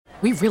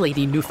We really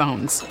need new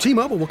phones.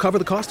 T-Mobile will cover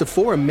the cost of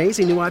 4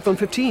 amazing new iPhone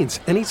 15s,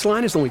 and each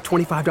line is only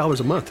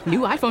 $25 a month. New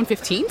iPhone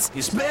 15s?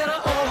 It's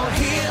better over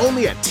here.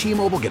 Only at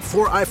T-Mobile, get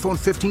 4 iPhone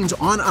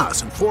 15s on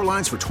us and 4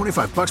 lines for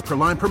 $25 per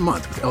line per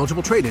month with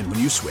eligible trade-in when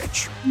you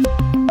switch.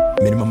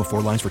 Minimum of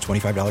 4 lines for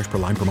 $25 per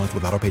line per month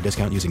with autopay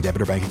discount using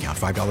debit or bank account.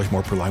 $5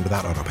 more per line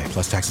without autopay,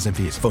 plus taxes and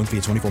fees. Phone fee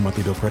at 24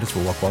 monthly bill credits for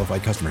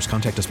well-qualified customers.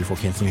 Contact us before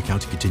canceling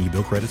account to continue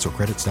bill credits or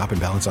credit stop and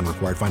balance on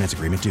required finance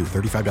agreement due.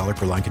 $35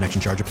 per line connection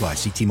charge applies.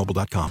 See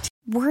T-Mobile.com.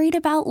 Worried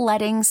about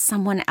letting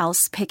someone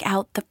else pick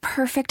out the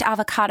perfect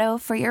avocado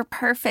for your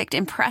perfect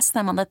impress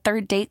them on the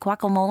third date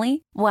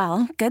guacamole?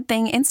 Well, good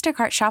thing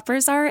Instacart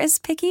shoppers are as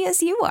picky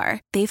as you are.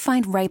 They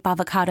find ripe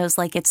avocados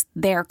like it's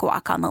their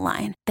guac on the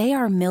line. They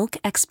are milk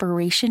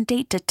expiration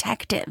date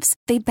detectives.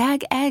 They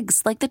bag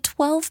eggs like the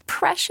 12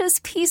 precious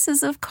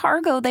pieces of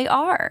cargo they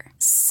are.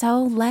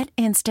 So let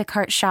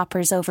Instacart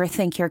shoppers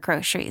overthink your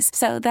groceries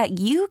so that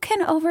you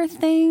can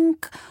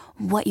overthink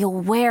what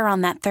you'll wear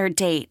on that third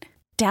date.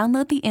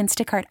 Download the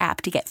Instacart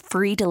app to get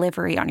free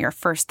delivery on your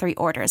first 3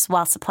 orders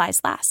while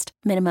supplies last.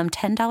 Minimum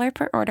 $10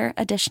 per order.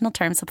 Additional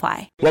terms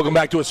apply. Welcome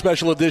back to a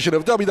special edition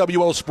of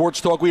WWL Sports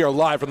Talk. We are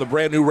live from the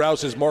brand new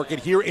Rouse's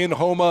Market here in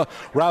Houma.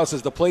 Rouse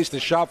is the place to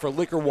shop for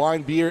liquor,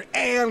 wine, beer,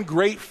 and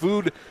great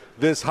food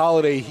this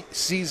holiday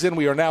season.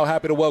 We are now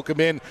happy to welcome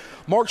in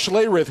Mark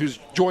Schlereth, who's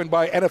joined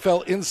by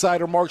NFL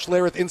insider Mark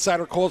Schlereth.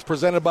 Insider Calls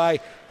presented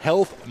by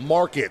Health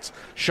Markets.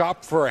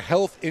 Shop for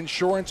health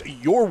insurance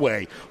your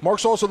way.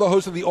 Mark's also the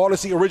host of the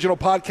Audacy original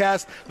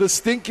podcast, The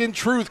Stinkin'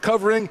 Truth,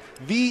 covering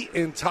the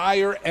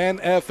entire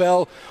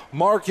NFL.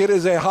 Mark, it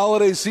is a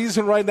holiday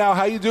season right now.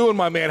 How you doing,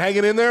 my man?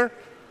 Hanging in there?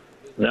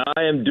 No,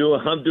 I'm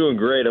doing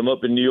great. I'm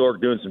up in New York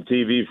doing some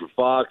TV for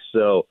Fox,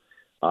 so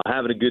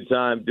having a good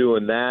time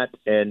doing that.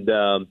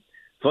 And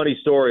funny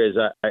story is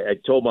I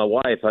told my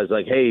wife, I was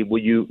like, hey,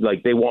 will you,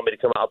 like, they want me to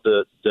come out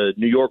to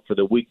New York for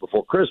the week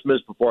before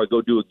Christmas before I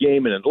go do a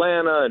game in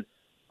Atlanta,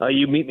 and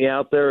you meet me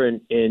out there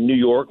in New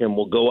York, and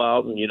we'll go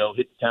out and,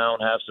 hit the town,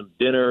 have some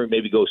dinner,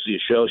 maybe go see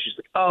a show. She's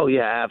like, oh,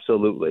 yeah,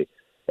 absolutely.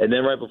 And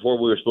then right before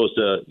we were supposed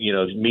to,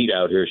 meet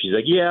out here, she's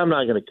like, yeah, I'm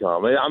not going to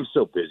come. I'm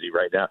so busy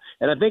right now.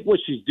 And I think what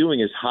she's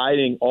doing is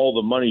hiding all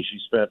the money she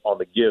spent on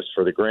the gifts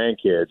for the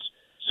grandkids,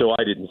 so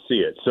I didn't see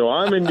it. So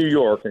I'm in New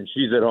York, and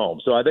she's at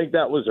home. So I think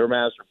that was her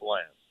master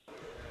plan.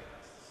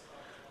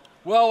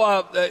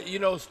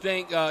 Well,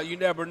 Stink, you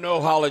never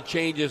know how it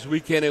changes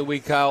week in and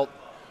week out.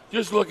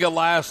 Just look at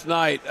last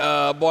night.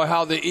 Boy,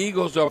 how the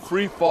Eagles are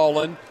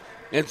free-falling,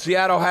 and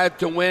Seattle had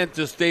to win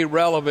to stay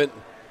relevant.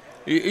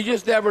 You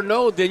just never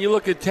know. Then you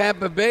look at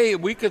Tampa Bay.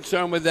 We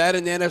concerned with that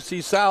in the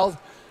NFC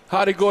South,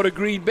 how to go to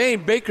Green Bay.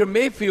 Baker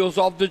Mayfield's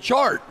off the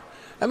chart.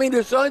 I mean,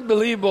 it's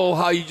unbelievable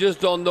how you just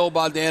don't know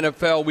about the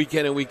NFL week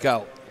in and week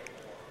out.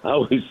 I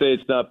always say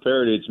it's not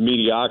parity, it's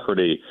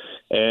mediocrity.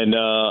 And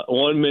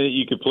 1 minute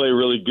you could play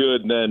really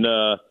good, and then,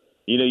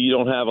 you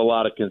don't have a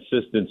lot of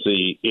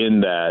consistency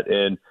in that.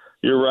 And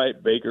you're right,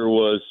 Baker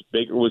was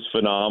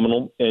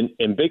phenomenal.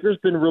 And Baker's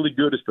been really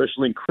good,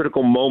 especially in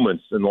critical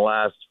moments in the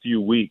last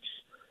few weeks.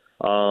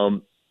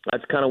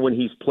 That's kind of when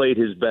he's played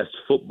his best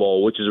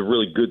football, which is a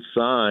really good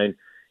sign.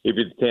 If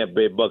you're the Tampa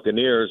Bay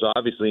Buccaneers,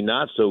 obviously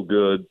not so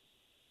good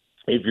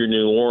if you're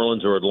New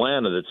Orleans or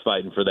Atlanta that's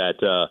fighting for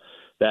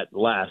that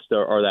last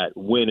or that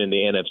win in the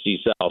NFC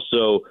South.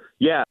 So,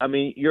 yeah, I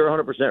mean, you're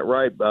 100%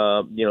 right.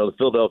 The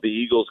Philadelphia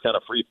Eagles kind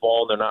of free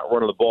fall. They're not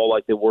running the ball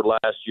like they were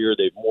last year.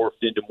 They've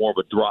morphed into more of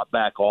a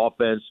drop-back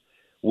offense,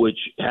 which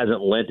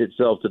hasn't lent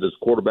itself to those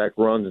quarterback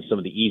runs and some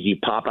of the easy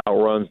pop-out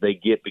runs they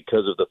get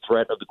because of the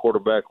threat of the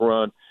quarterback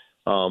run.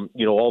 All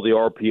the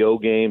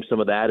RPO games, some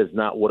of that is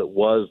not what it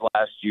was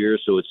last year,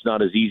 so it's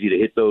not as easy to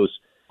hit those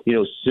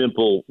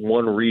simple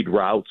one-read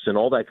routes and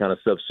all that kind of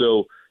stuff.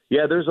 So,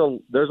 yeah, there's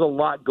a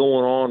lot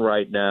going on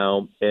right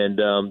now, and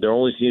there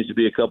only seems to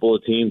be a couple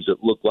of teams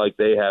that look like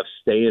they have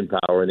staying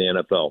power in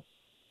the NFL.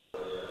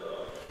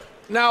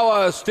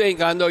 Now,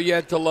 Stink, I know you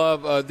had to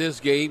love this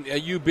game.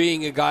 You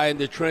being a guy in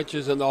the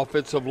trenches and the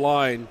offensive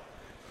line,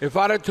 if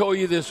I'd have told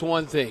you this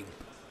one thing,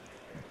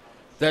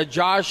 that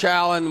Josh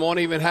Allen won't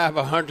even have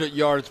 100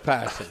 yards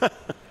passing,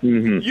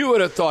 you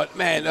would have thought,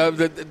 man,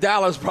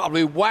 Dallas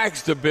probably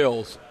waxed the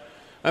Bills.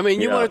 I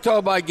mean, you want to talk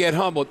about get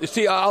humbled. You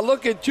see, I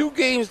look at 2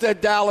 games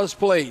that Dallas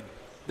played.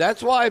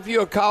 That's why if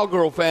you're a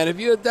Cowgirl fan, if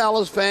you're a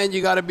Dallas fan,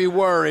 you got to be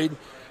worried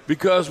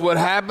because what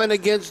happened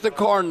against the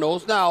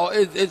Cardinals, now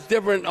it's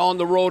different on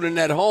the road and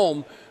at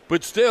home,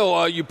 but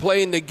still you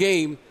play in the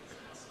game,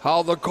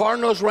 how the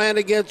Cardinals ran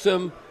against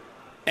them,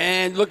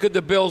 and look at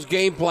the Bills'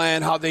 game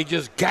plan, how they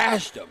just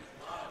gashed them.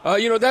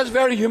 That's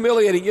very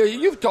humiliating.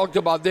 You've talked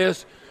about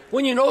this.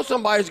 When you know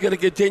somebody's going to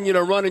continue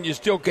to run and you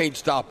still can't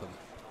stop them.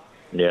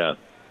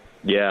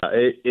 Yeah,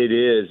 it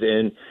is.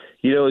 And,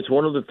 it's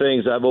one of the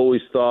things I've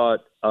always thought,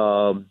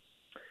 that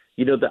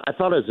I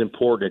thought it was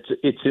important.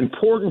 It's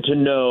important to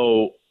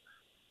know,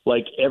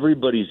 like,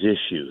 everybody's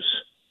issues.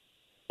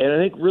 And I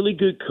think really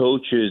good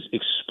coaches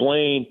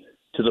explain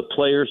to the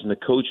players and the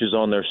coaches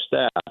on their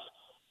staff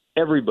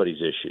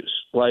everybody's issues.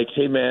 Like,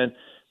 hey, man,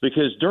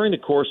 Because during the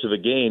course of a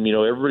game,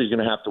 everybody's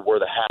going to have to wear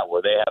the hat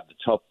where they have the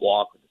tough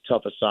block, or the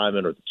tough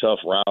assignment, or the tough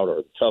route, or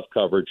the tough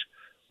coverage,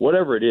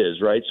 whatever it is,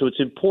 right? So it's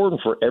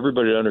important for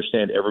everybody to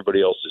understand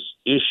everybody else's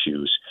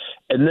issues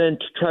and then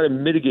to try to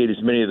mitigate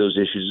as many of those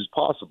issues as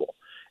possible.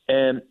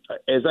 And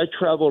as I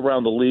travel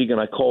around the league and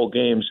I call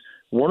games,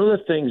 one of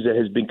the things that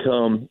has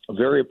become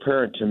very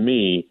apparent to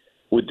me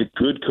with the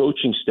good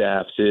coaching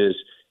staffs is,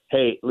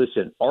 hey,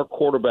 listen, our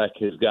quarterback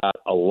has got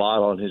a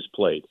lot on his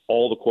plate.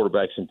 All the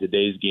quarterbacks in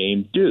today's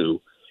game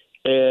do.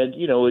 And,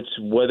 it's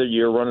whether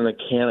you're running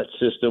a can-it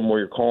system where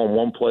you're calling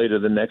one play to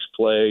the next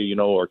play,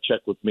 or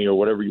check with me or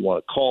whatever you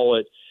want to call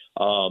it.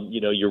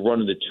 You're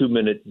running the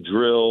 2-minute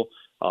drill.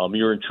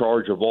 You're in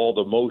charge of all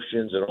the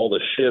motions and all the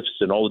shifts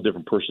and all the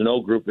different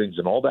personnel groupings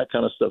and all that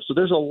kind of stuff. So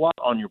there's a lot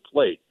on your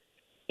plate.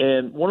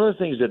 And one of the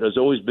things that has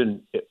always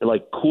been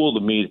cool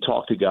to me to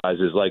talk to guys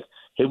is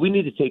hey, we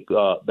need to take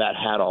that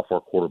hat off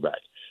our quarterback.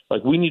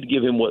 We need to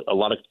give him what a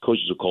lot of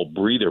coaches will call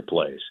breather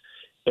plays.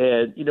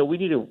 And, we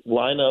need to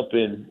line up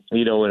in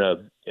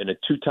a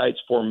two tights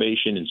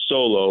formation in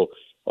solo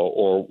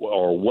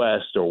or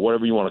west or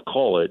whatever you want to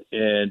call it.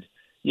 And,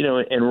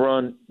 and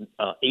run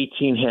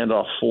 18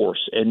 handoff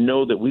force and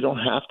know that we don't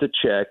have to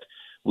check.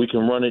 We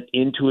can run it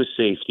into a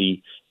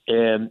safety.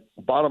 And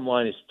bottom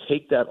line is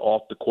take that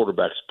off the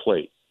quarterback's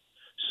plate.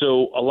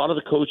 So a lot of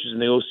the coaches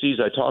and the OCs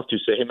I talk to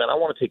say, hey, man, I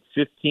want to take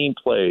 15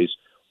 plays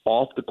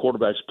off the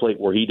quarterback's plate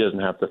where he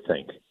doesn't have to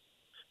think,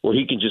 where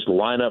he can just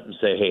line up and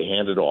say, hey,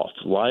 hand it off.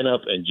 Line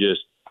up and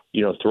just,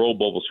 throw a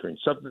bubble screen,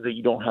 something that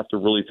you don't have to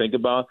really think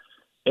about.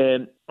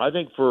 And I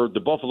think for the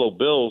Buffalo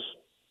Bills,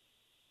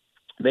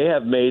 they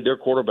have made their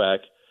quarterback,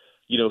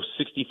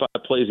 65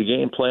 plays a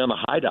game play on the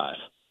high dive.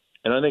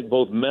 And I think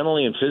both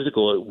mentally and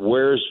physical,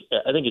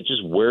 it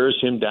just wears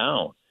him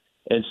down.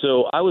 And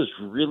so I was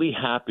really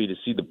happy to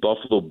see the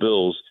Buffalo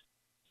Bills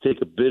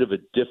take a bit of a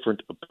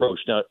different approach.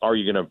 Now, are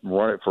you going to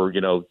run it for,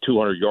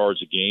 200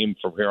 yards a game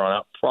from here on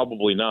out?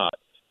 Probably not.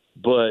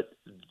 But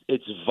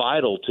it's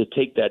vital to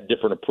take that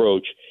different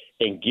approach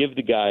and give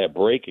the guy a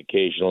break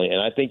occasionally.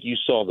 And I think you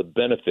saw the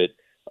benefit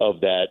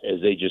of that as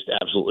they just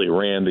absolutely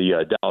ran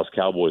the Dallas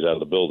Cowboys out of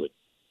the building.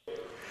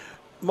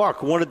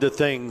 Mark, one of the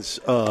things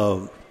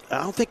I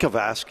don't think I've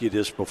asked you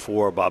this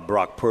before about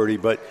Brock Purdy,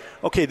 but,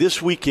 okay,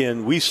 this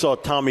weekend we saw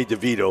Tommy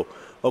DeVito.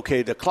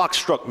 Okay, the clock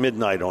struck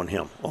midnight on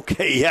him.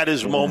 Okay, he had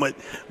his moment,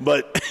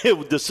 but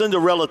the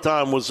Cinderella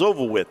time was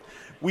over with.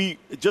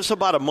 Just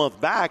about a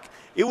month back,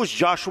 it was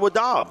Joshua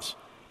Dobbs.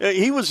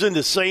 He was in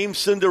the same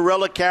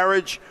Cinderella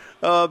carriage,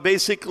 that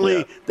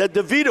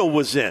DeVito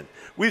was in.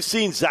 We've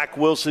seen Zach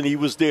Wilson. He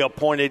was the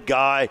appointed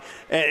guy,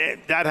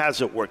 and that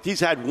hasn't worked. He's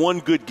had one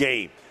good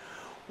game.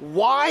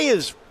 Why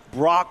is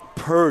Brock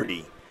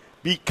Purdy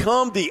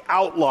become the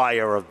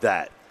outlier of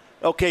that?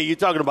 Okay, you're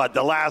talking about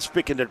the last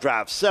pick in the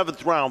draft,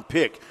 7th-round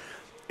pick.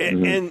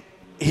 And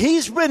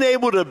he's been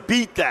able to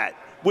beat that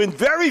when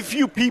very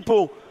few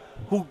people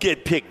who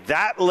get picked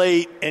that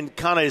late and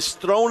kind of is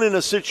thrown in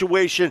a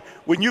situation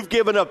when you've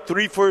given up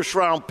 3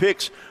 first-round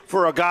picks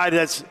for a guy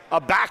that's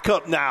a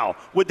backup now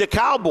with the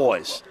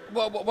Cowboys.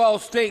 Well,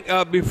 Stink,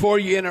 before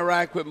you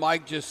interact with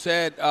Mike just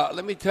said,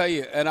 let me tell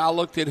you, and I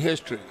looked at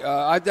history.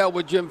 I dealt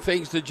with Jim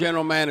Finks, the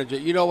general manager.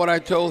 You know what I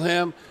told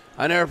him?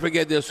 I never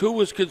forget this. Who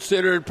was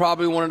considered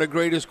probably one of the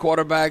greatest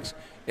quarterbacks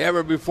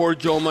ever before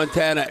Joe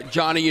Montana?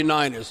 Johnny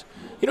Unitas.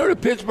 You know, the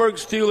Pittsburgh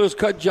Steelers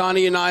cut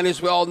Johnny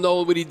Unitas. We all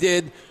know what he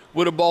did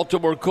with the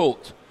Baltimore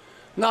Colts.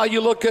 Now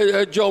you look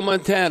at Joe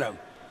Montana,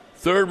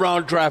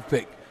 3rd-round draft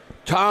pick.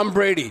 Tom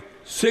Brady,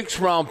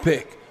 6th-round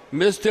pick.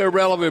 Mr.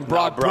 Irrelevant,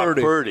 Brock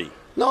Purdy.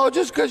 No,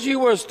 just because you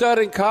were a stud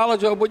in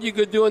college or what you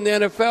could do in the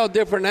NFL,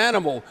 different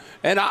animal.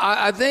 And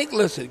I think,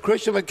 listen,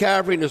 Christian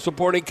McCaffrey and the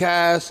supporting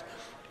cast.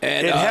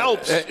 And, it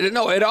helps. It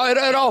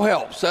all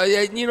helps.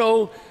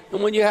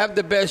 When you have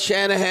the best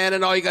Shanahan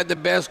and all, you got the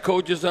best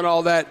coaches and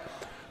all that.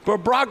 But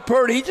Brock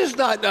Purdy, he's just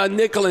not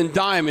nickel and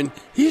diamond.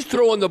 He's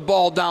throwing the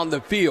ball down the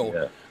field.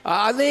 Yeah.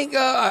 I think,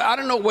 I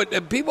don't know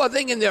what people are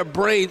thinking in their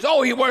brains.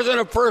 Oh, he wasn't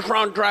a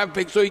 1st-round draft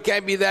pick, so he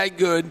can't be that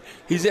good.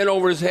 He's in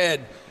over his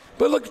head.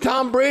 But look,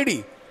 Tom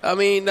Brady. I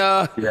mean,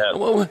 out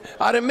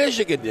of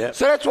Michigan. Yeah.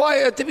 So that's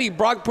why, to me,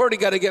 Brock Purdy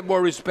got to get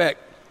more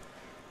respect.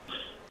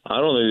 I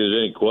don't think there's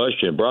any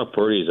question. Brock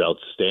Purdy is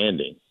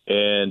outstanding,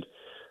 and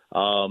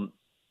I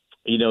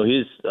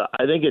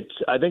think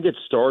it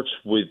starts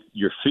with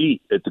your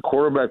feet at the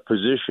quarterback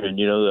position.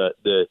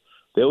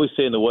 They always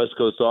say in the West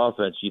Coast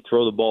offense, you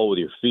throw the ball with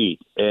your feet,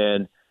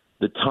 and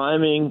the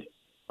timing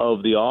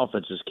of the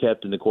offense is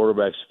kept in the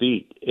quarterback's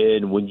feet.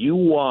 And when you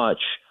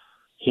watch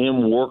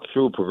him work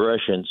through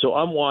progression, so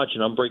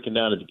I'm breaking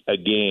down a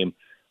game,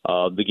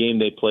 the game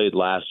they played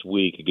last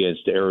week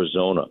against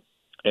Arizona,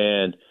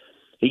 and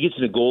he gets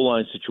in a goal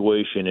line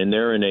situation, and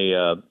they're in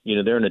a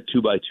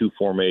 2-by-2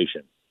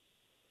 formation.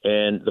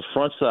 And the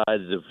front side,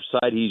 the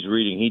side he's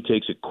reading, he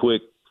takes a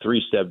quick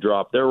 3-step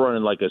drop. They're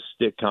running like a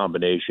stick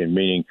combination,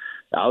 meaning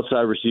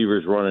outside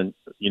receivers running,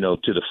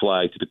 to the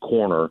flag, to the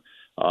corner.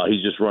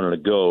 He's just running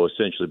a go,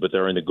 essentially, but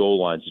they're in the goal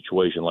line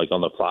situation, like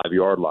on the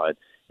 5-yard line.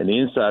 And the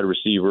inside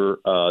receiver,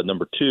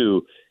 number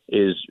 2,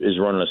 is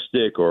running a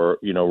stick or,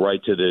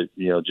 right to the,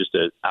 just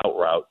an out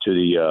route to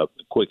the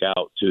quick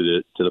out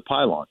to the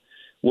pylon.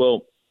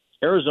 Well,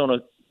 Arizona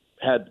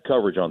had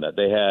coverage on that.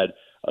 They had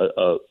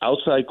a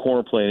outside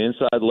corner playing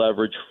inside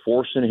leverage,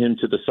 forcing him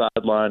to the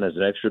sideline as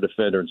an extra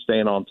defender and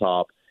staying on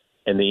top.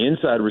 And the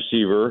inside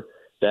receiver,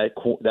 that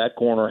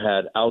corner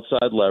had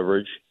outside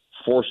leverage,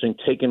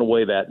 taking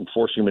away that and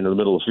forcing him into the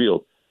middle of the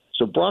field.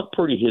 So Brock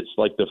Purdy hits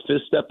like the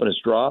fifth step in his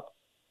drop.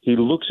 He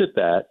looks at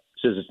that,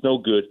 says it's no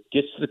good,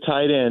 gets to the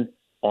tight end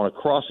on a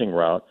crossing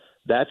route.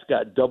 That's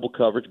got double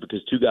coverage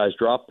because two guys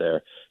dropped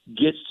there.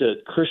 Gets to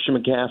Christian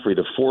McCaffrey,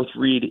 the fourth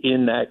read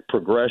in that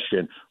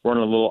progression,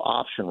 running a little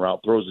option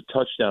route, throws a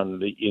touchdown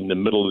in the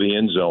middle of the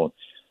end zone.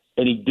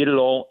 And he did it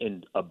all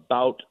in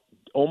about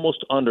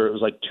almost under, it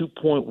was like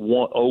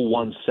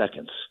 2.01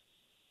 seconds.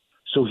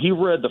 So he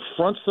read the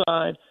front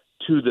side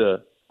to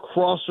the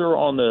crosser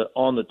on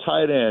the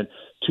tight end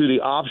to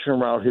the option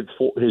route,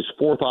 his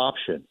fourth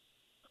option.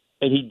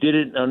 And he did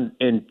it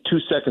in 2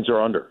 seconds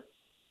or under.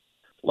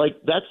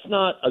 Like, that's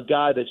not a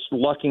guy that's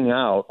lucking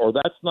out, or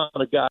that's not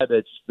a guy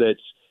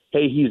that's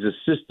hey, he's a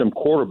system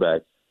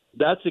quarterback.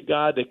 That's a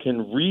guy that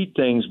can read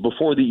things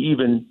before he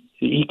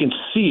can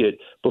see it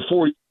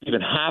before it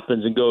even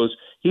happens and goes,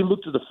 he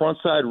looked at the front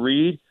side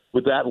read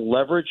with that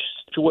leverage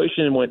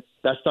situation and went,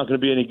 that's not going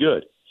to be any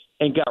good.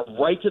 And got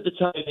right to the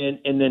tight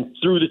end and then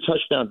threw the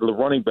touchdown to the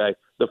running back,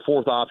 the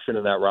fourth option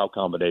in that route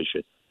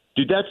combination.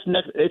 Dude,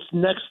 it's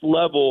next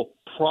level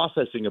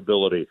processing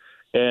ability.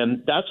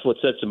 And that's what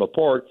sets him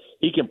apart.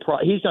 He's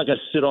not going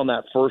to sit on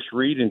that first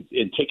read and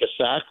take a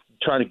sack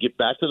trying to get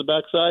back to the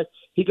backside.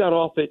 He got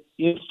off it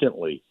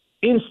instantly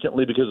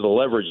because of the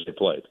leverage they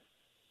played.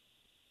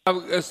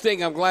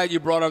 Sting, I'm glad you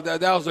brought up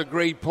that. That was a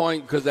great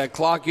point because that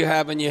clock you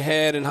have in your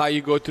head and how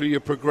you go through your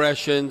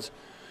progressions.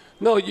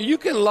 No, you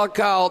can luck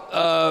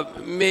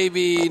out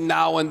maybe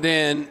now and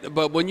then,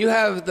 but when you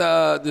have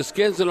the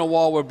skins on the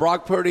wall where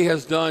Brock Purdy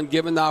has done,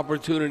 given the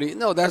opportunity,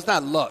 no, that's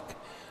not luck.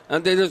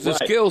 And there's a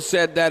skill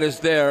set that is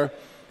there.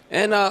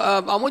 And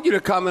I want you to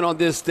comment on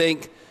this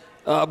thing,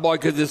 boy,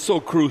 because it's so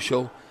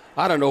crucial.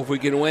 I don't know if we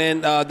can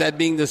win, that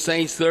being the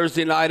Saints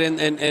Thursday night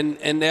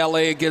in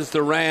L.A. against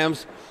the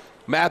Rams.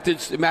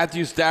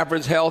 Matthew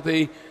Stafford's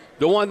healthy.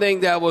 The one thing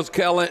that was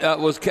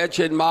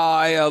catching my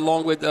eye,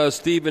 along with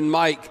Steve and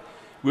Mike,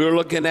 we were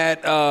looking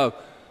at, I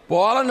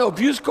don't know, if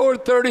you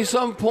scored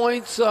 30-some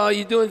points,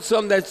 you're doing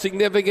something that's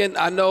significant.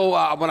 I know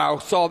when I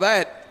saw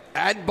that,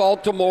 at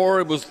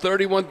Baltimore, it was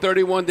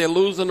 31-31. They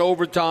lose in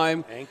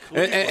overtime.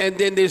 And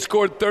then they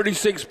scored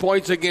 36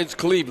 points against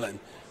Cleveland.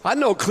 I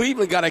know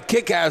Cleveland got a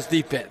kick-ass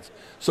defense.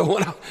 So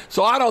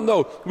I don't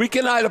know. We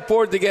cannot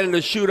afford to get in a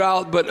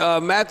shootout,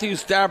 but Matthew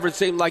Stafford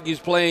seems like he's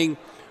playing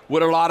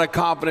with a lot of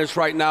confidence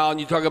right now. And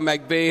you're talking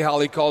McVay, how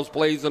he calls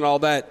plays and all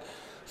that.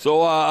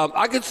 So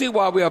I can see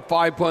why we have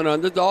 5-point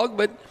underdog.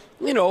 But,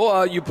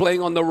 you're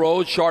playing on the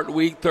road, short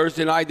week,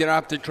 Thursday night. They don't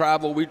have to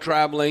travel. We're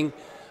traveling.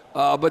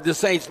 But the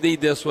Saints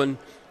need this one.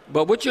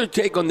 But what's your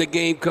take on the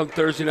game come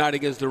Thursday night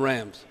against the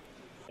Rams?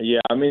 Yeah,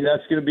 I mean,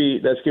 that's going to be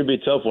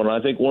a tough one.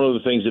 I think one of the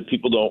things that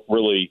people don't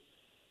really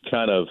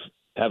kind of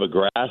have a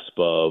grasp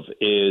of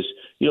is,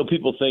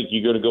 people think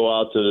you're going to go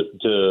out to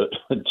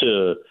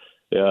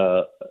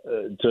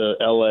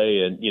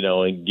L.A. and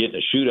and get in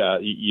a shootout,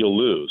 you'll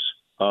lose.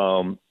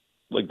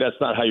 That's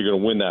not how you're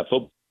going to win that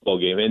football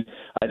game. And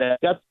I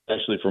got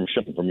actually from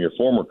your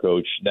former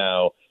coach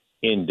now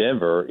in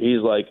Denver.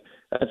 He's like,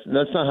 that's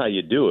not how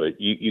you do it.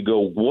 You go,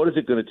 what is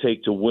it going to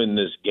take to win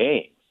this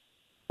game?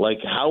 Like,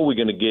 how are we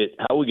going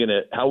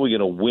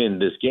to win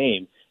this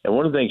game? And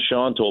one of the things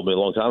Sean told me a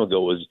long time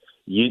ago was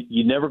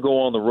you never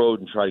go on the road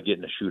and try to get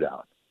in a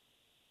shootout.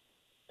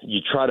 You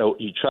try to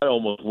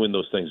almost win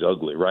those things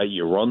ugly, right?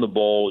 You run the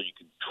ball, you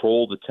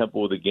control the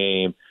tempo of the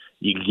game,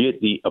 you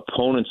get the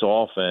opponent's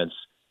offense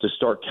to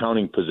start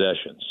counting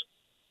possessions.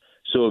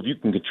 So if you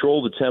can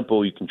control the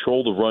tempo, you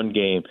control the run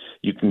game,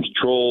 you can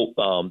control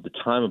the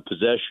time of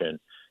possession,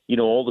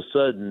 all of a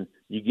sudden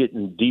you get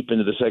deep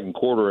into the second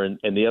quarter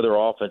and the other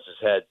offense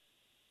has had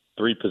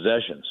 3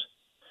 possessions.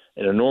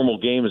 And a normal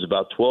game is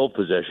about 12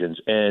 possessions,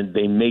 and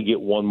they may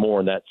get one more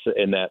in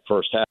that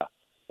first half.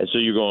 And so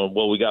you're going,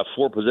 well, we got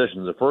 4 possessions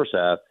in the first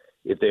half.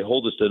 If they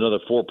hold us to another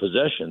 4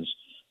 possessions,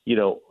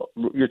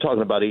 you're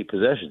talking about 8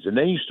 possessions. And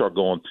then you start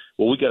going,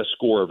 well, we got to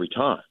score every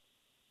time.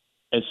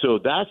 And so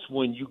that's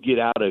when you get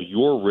out of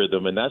your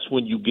rhythm, and that's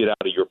when you get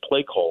out of your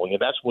play calling,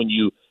 and that's when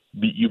you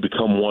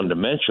become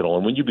one-dimensional.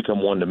 And when you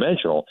become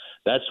one-dimensional,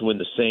 that's when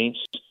the Saints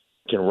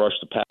can rush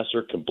the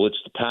passer, can blitz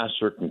the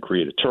passer, can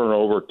create a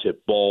turnover,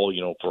 tip ball,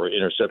 for an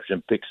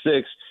interception, pick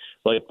 6.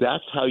 Like,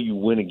 that's how you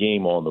win a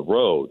game on the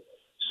road.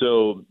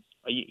 So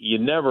you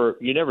never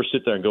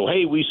sit there and go,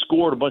 hey, we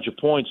scored a bunch of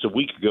points a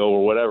week ago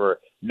or whatever.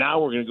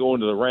 Now we're going to go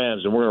into the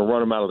Rams and we're going to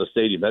run them out of the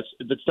stadium. That's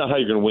not how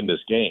you're going to win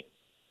this game.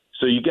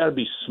 So you got to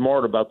be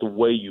smart about the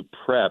way you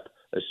prep,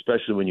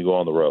 especially when you go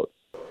on the road.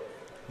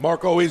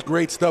 Mark, always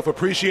great stuff.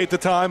 Appreciate the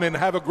time and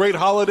have a great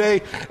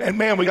holiday. And,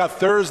 man, we got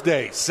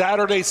Thursday,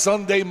 Saturday,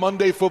 Sunday,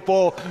 Monday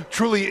football.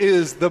 Truly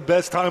is the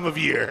best time of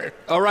year.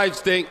 All right,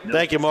 Stink.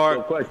 Thank you, Mark.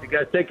 No question. You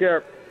guys take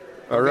care.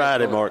 All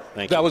righty, Mark.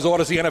 Thank you. That was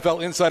Audacy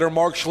NFL insider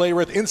Mark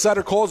Schlereth.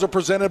 Insider calls are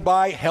presented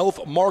by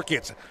Health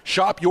Markets.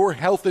 Shop your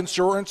health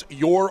insurance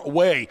your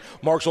way.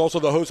 Mark's also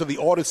the host of the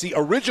Audacy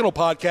original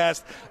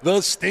podcast,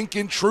 The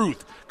Stinkin'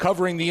 Truth,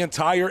 covering the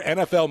entire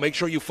NFL. Make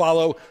sure you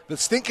follow the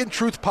Stinkin'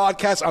 Truth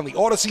podcast on the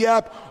Audacy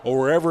app or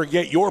wherever you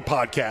get your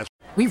podcast.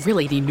 We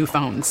really need new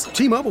phones.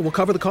 T-Mobile will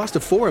cover the cost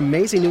of 4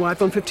 amazing new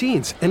iPhone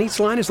 15s, and each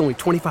line is only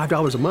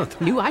 $25 a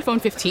month. New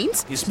iPhone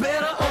 15s? It's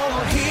better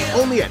over here.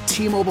 Only at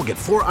T-Mobile, get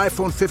 4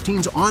 iPhone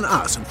 15s on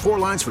us and 4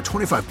 lines for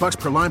 $25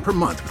 per line per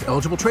month with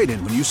eligible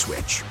trade-in when you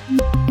switch.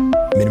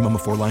 Minimum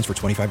of 4 lines for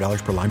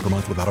 $25 per line per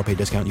month with autopay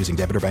discount using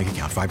debit or bank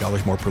account.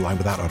 $5 more per line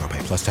without autopay,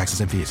 plus taxes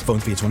and fees. Phone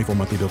fee at 24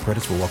 monthly bill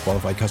credits for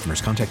well-qualified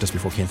customers. Contact us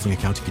before canceling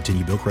account to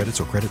continue bill credits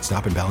or credit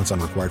stop and balance on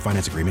required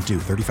finance agreement due.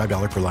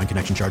 $35 per line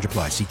connection charge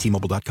applies. See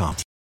T-Mobile.com.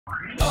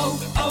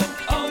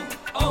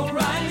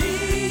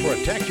 O'Reilly.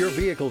 Protect your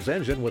vehicle's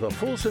engine with a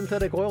full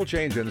synthetic oil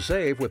change and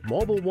save with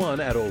Mobile One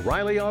at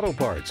O'Reilly Auto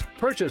Parts.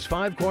 Purchase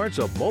 5 quarts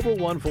of Mobile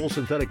One full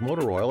synthetic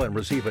motor oil and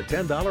receive a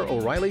 $10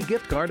 O'Reilly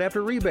gift card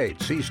after rebate.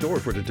 See store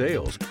for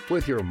details.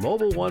 With your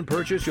Mobile One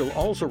purchase, you'll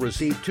also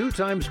receive 2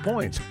 times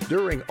points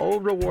during O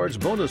Rewards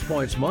Bonus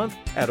Points Month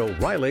at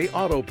O'Reilly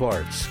Auto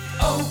Parts.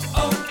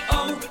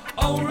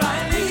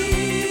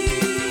 O'Reilly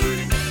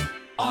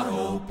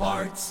Auto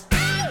Parts.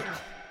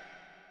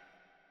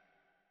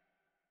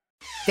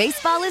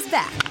 Baseball is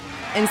back,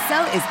 and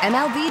so is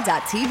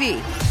MLB.tv.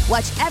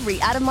 Watch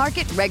every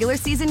out-of-market regular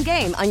season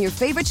game on your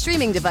favorite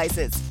streaming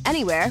devices,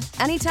 anywhere,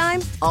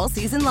 anytime, all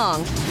season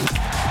long.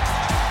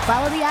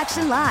 Follow the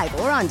action live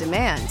or on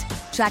demand.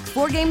 Track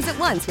 4 games at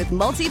once with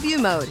multi-view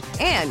mode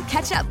and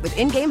catch up with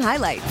in-game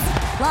highlights.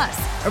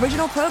 Plus,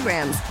 original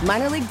programs,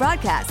 minor league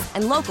broadcasts,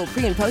 and local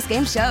pre- and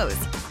post-game shows.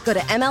 Go to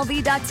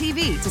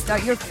MLB.tv to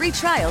start your free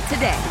trial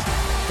today.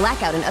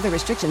 Blackout and other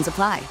restrictions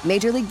apply.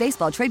 Major League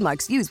Baseball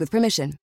trademarks used with permission.